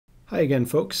Hi again,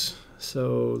 folks.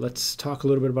 So let's talk a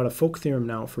little bit about a folk theorem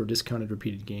now for discounted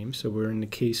repeated games. So we're in the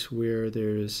case where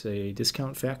there's a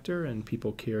discount factor and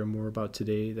people care more about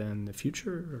today than the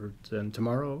future or than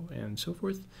tomorrow and so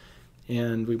forth.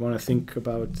 And we want to think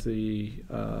about the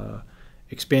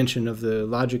expansion of the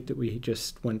logic that we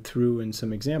just went through in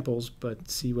some examples,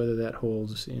 but see whether that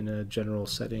holds in a general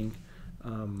setting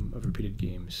of repeated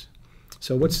games.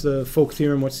 So what's the folk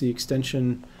theorem? What's the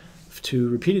extension to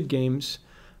repeated games?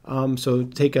 So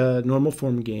take a normal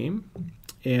form game,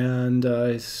 and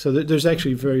so there's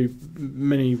actually very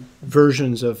many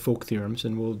versions of folk theorems,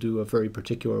 and we'll do a very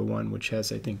particular one which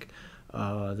has, I think,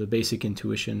 the basic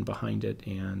intuition behind it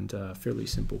and fairly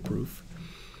simple proof.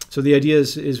 So the idea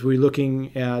is we're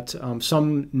looking at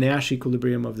some Nash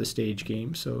equilibrium of the stage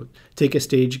game. So take a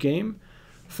stage game,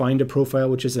 find a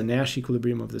profile which is a Nash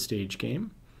equilibrium of the stage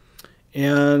game,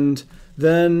 and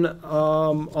then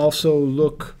also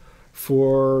look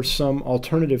for some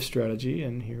alternative strategy,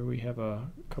 and here we have a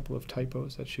couple of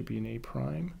typos. That should be an A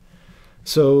prime.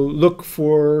 So look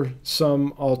for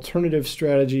some alternative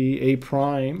strategy, A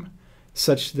prime,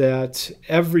 such that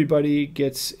everybody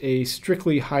gets a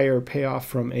strictly higher payoff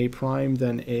from A prime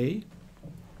than A,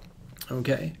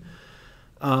 okay,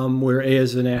 where A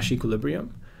is a Nash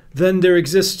equilibrium. Then there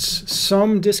exists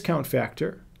some discount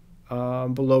factor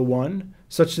below 1,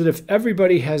 such that if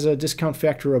everybody has a discount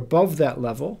factor above that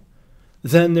level,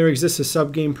 then there exists a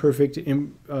subgame perfect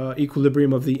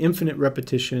equilibrium of the infinite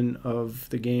repetition of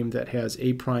the game that has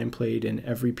A prime played in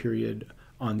every period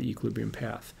on the equilibrium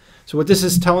path. So what this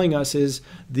is telling us is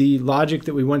the logic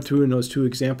that we went through in those two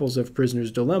examples of prisoner's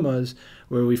dilemmas,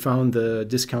 where we found the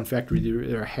discount factor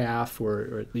either half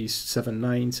or at least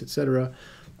 7/9, etc.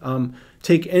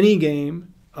 Take any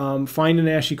game, find a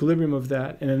Nash equilibrium of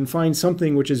that, and then find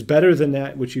something which is better than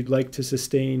that, which you'd like to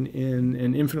sustain in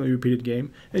an infinitely repeated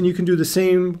game. And you can do the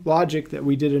same logic that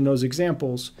we did in those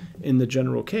examples in the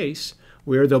general case,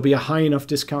 where there'll be a high enough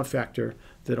discount factor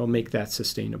that'll make that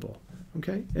sustainable.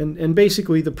 Okay, and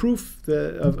basically the proof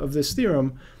of this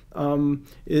theorem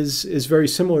is very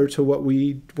similar to what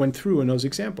we went through in those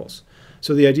examples.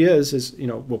 So the idea is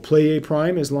we'll play A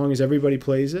prime as long as everybody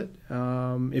plays it.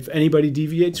 If anybody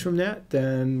deviates from that,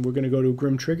 then we're going to go to a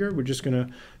grim trigger. We're just going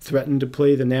to threaten to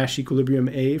play the Nash equilibrium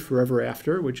A forever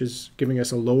after, which is giving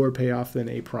us a lower payoff than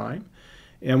A prime.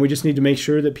 And we just need to make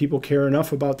sure that people care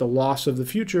enough about the loss of the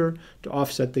future to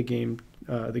offset the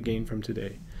gain from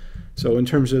today. So in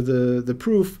terms of the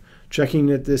proof, checking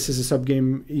that this is a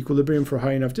subgame equilibrium for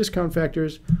high enough discount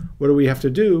factors, what do we have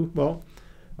to do? Well,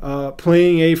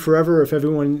 playing A forever, if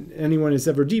anyone has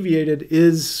ever deviated,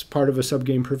 is part of a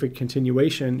subgame perfect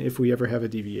continuation if we ever have a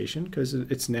deviation, because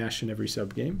it's Nash in every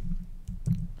subgame.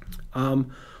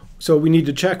 So we need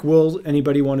to check, will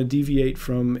anybody want to deviate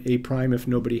from A prime if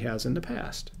nobody has in the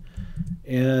past?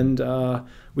 And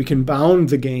we can bound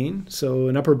the gain. So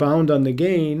an upper bound on the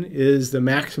gain is the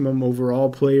maximum over all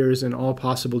players and all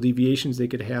possible deviations they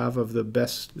could have of the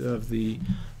best of the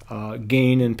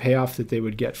gain and payoff that they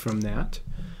would get from that.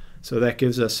 So that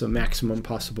gives us a maximum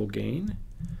possible gain.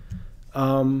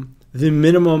 The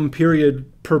minimum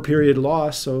per period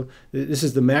loss, so this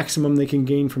is the maximum they can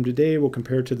gain from today. We'll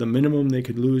compare it to the minimum they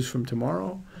could lose from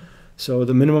tomorrow. So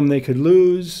the minimum they could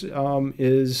lose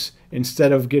is,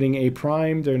 instead of getting A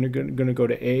prime, they're going to go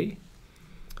to A.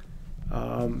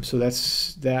 So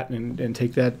that's that, and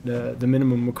take that the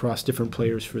minimum across different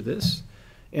players for this.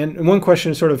 And one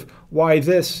question is sort of, why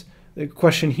this? The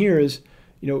question here is,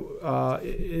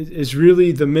 is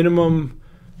really the minimum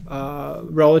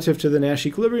relative to the Nash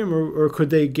equilibrium, or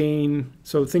could they gain?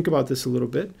 So think about this a little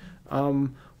bit.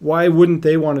 Why wouldn't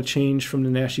they want to change from the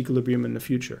Nash equilibrium in the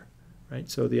future, right?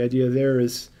 So the idea there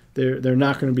is they're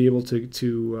not going to be able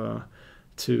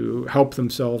to help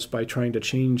themselves by trying to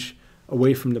change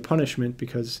away from the punishment,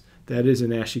 because that is a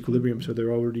Nash equilibrium. So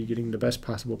they're already getting the best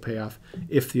possible payoff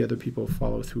if the other people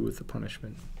follow through with the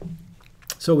punishment.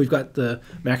 So we've got the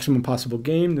maximum possible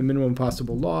gain, the minimum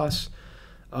possible loss.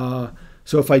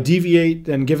 So if I deviate,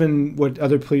 then given what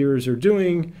other players are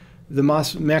doing, the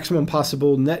maximum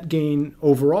possible net gain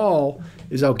overall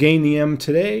is I'll gain the M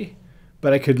today,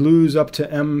 but I could lose up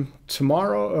to M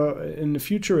tomorrow in the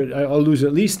future. I'll lose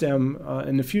at least M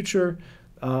in the future,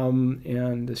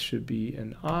 and this should be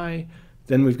an I.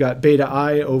 Then we've got beta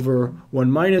I over 1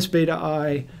 minus beta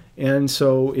I, and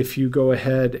so if you go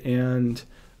ahead and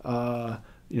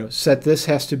set this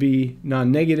has to be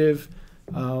non-negative.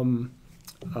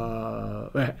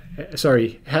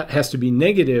 Has to be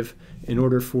negative in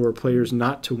order for players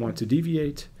not to want to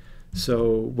deviate.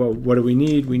 So, well, what do we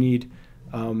need? We need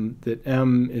that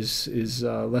M is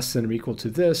less than or equal to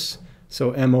this.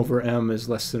 So M over M is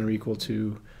less than or equal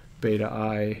to beta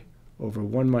I over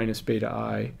 1 minus beta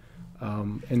I,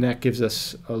 and that gives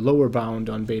us a lower bound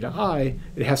on beta I.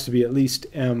 It has to be at least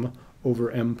m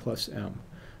over m plus m.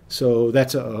 So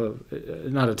that's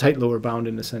not a tight lower bound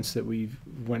in the sense that we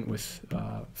went with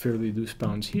fairly loose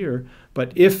bounds here.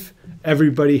 But if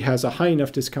everybody has a high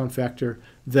enough discount factor,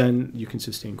 then you can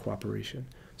sustain cooperation.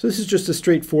 So this is just a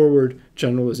straightforward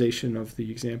generalization of the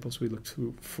examples we looked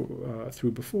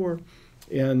through before.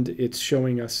 And it's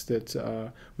showing us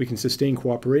that we can sustain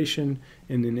cooperation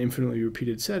in an infinitely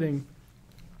repeated setting,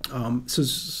 so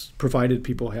provided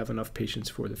people have enough patience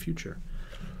for the future.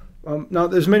 Now,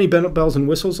 there's many bells and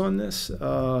whistles on this.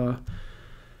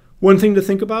 One thing to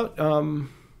think about,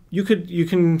 you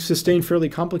can sustain fairly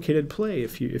complicated play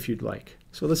if you'd like.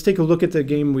 So let's take a look at the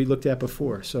game we looked at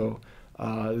before. So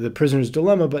the prisoner's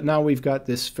dilemma, but now we've got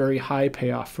this very high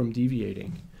payoff from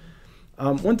deviating.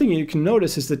 One thing you can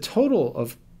notice is the total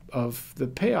of the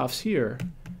payoffs here,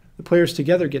 the players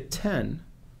together get 10.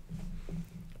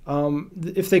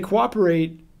 If they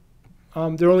cooperate,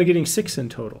 they're only getting 6 in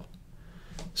total.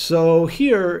 So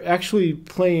here, actually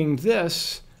playing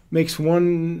this makes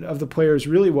one of the players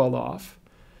really well off.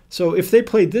 So if they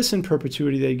played this in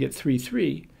perpetuity, they get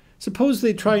 3-3. Suppose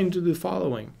they try and do the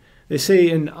following. They say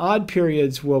in odd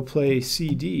periods, we'll play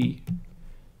CD,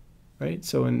 right?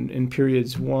 So in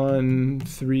periods 1,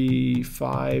 3,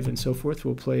 5, and so forth,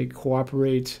 we'll play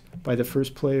cooperate by the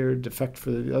first player, defect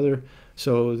for the other.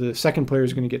 So the second player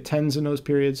is going to get 10s in those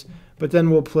periods. But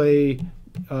then we'll play,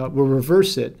 we'll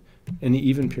reverse it in the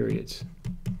even periods,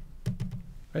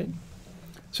 right?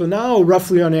 So now,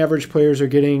 roughly on average, players are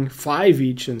getting 5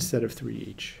 each instead of 3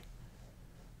 each,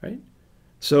 right?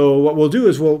 So what we'll do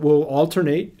is we'll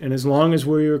alternate, and as long as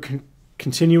we're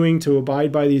continuing to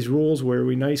abide by these rules where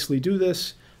we nicely do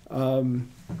this,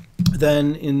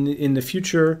 then in the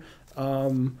future, as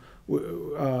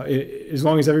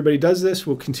long as everybody does this,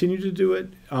 we'll continue to do it.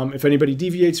 If anybody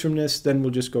deviates from this, then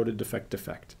we'll just go to defect.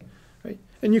 Right?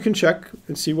 And you can check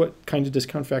and see what kinds of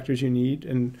discount factors you need.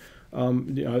 And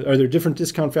are there different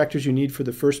discount factors you need for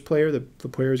the first player, the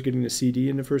player is getting the CD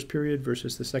in the first period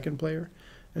versus the second player,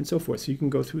 and so forth. So you can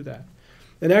go through that.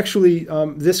 And actually,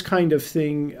 this kind of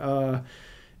thing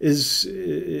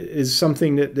is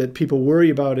something that people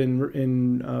worry about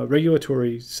in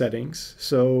regulatory settings.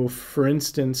 So, for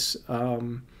instance,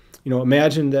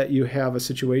 imagine that you have a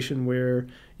situation where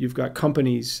you've got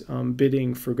companies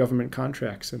bidding for government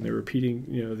contracts, and they're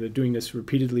doing this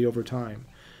repeatedly over time.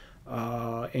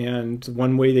 And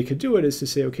one way they could do it is to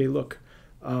say, okay, look,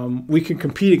 we can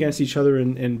compete against each other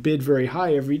and bid very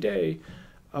high every day,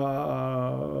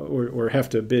 or have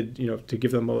to bid, to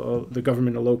give them the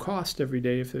government a low cost every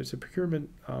day if there's a procurement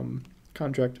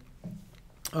contract.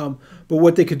 But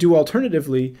what they could do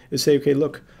alternatively is say, okay,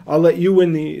 look, I'll let you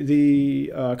win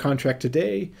the contract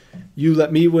today, you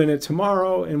let me win it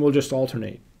tomorrow, and we'll just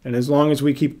alternate. And as long as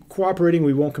we keep cooperating,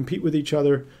 we won't compete with each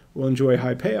other, we'll enjoy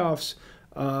high payoffs.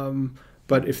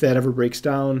 But if that ever breaks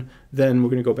down, then we're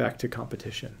going to go back to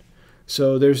competition.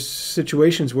 So there's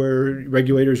situations where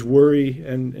regulators worry,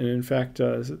 and in fact,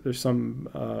 there's some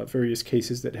various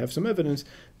cases that have some evidence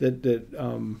that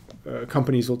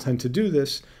companies will tend to do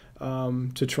this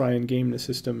to try and game the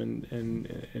system and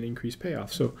increase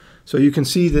payoff. So you can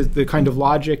see the kind of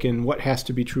logic and what has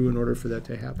to be true in order for that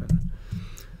to happen.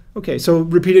 Okay, so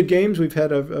repeated games, we've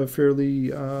had a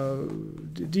fairly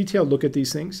detailed look at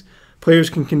these things. Players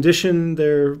can condition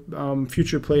their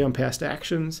future play on past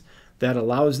actions. That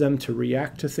allows them to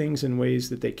react to things in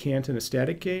ways that they can't in a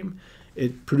static game.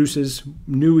 It produces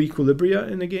new equilibria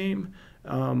in the game.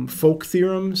 Folk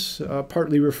theorems,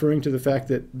 partly referring to the fact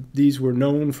that these were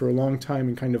known for a long time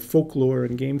in kind of folklore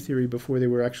and game theory before they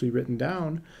were actually written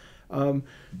down.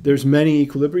 There's many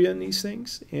equilibria in these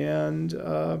things, and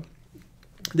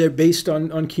they're based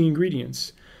on key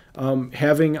ingredients.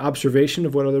 Having observation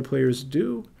of what other players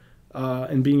do,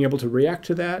 and being able to react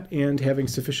to that, and having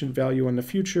sufficient value on the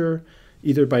future,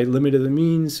 either by limit of the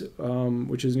means,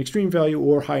 which is an extreme value,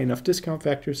 or high enough discount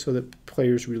factors so that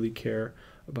players really care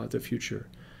about the future.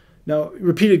 Now,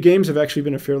 repeated games have actually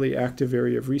been a fairly active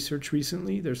area of research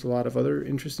recently. There's a lot of other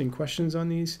interesting questions on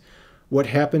these. What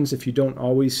happens if you don't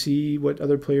always see what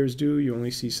other players do? You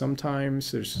only see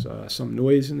sometimes. There's some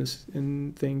noise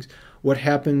in things. What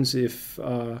happens if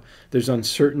there's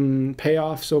uncertain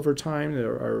payoffs over time?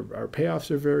 Our payoffs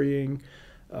are varying.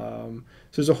 So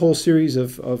there's a whole series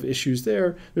of issues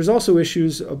there. There's also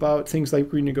issues about things like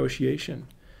renegotiation.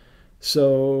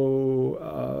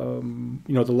 So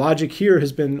the logic here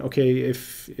has been, okay,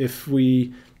 if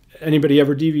anybody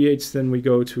ever deviates, then we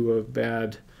go to a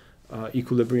bad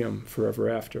equilibrium forever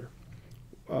after.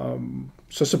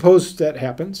 So suppose that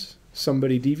happens.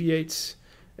 somebody deviates,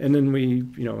 and then we,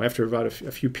 after about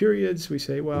a few periods, we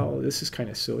say, well, this is kind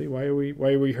of silly. Why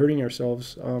are we hurting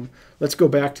ourselves? Let's go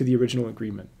back to the original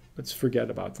agreement. Let's forget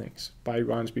about things.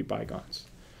 Bygones be bygones.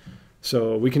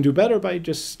 So we can do better by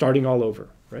just starting all over,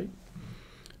 right?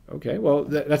 Okay, well,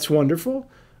 that's wonderful.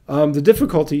 The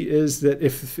difficulty is that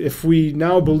if we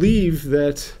now believe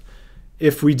that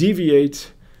if we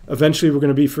deviate, eventually we're going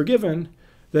to be forgiven,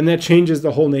 then that changes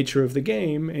the whole nature of the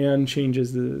game and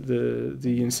changes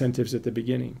the incentives at the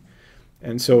beginning.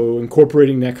 And so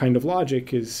incorporating that kind of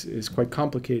logic is quite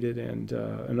complicated and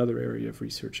another area of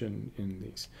research in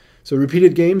these. So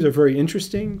repeated games are very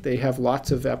interesting. They have lots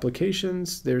of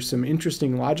applications. There's some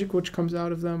interesting logic which comes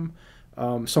out of them.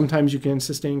 Sometimes you can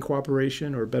sustain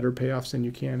cooperation or better payoffs than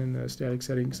you can in the static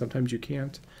setting. Sometimes you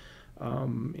can't.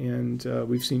 And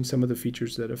we've seen some of the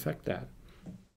features that affect that.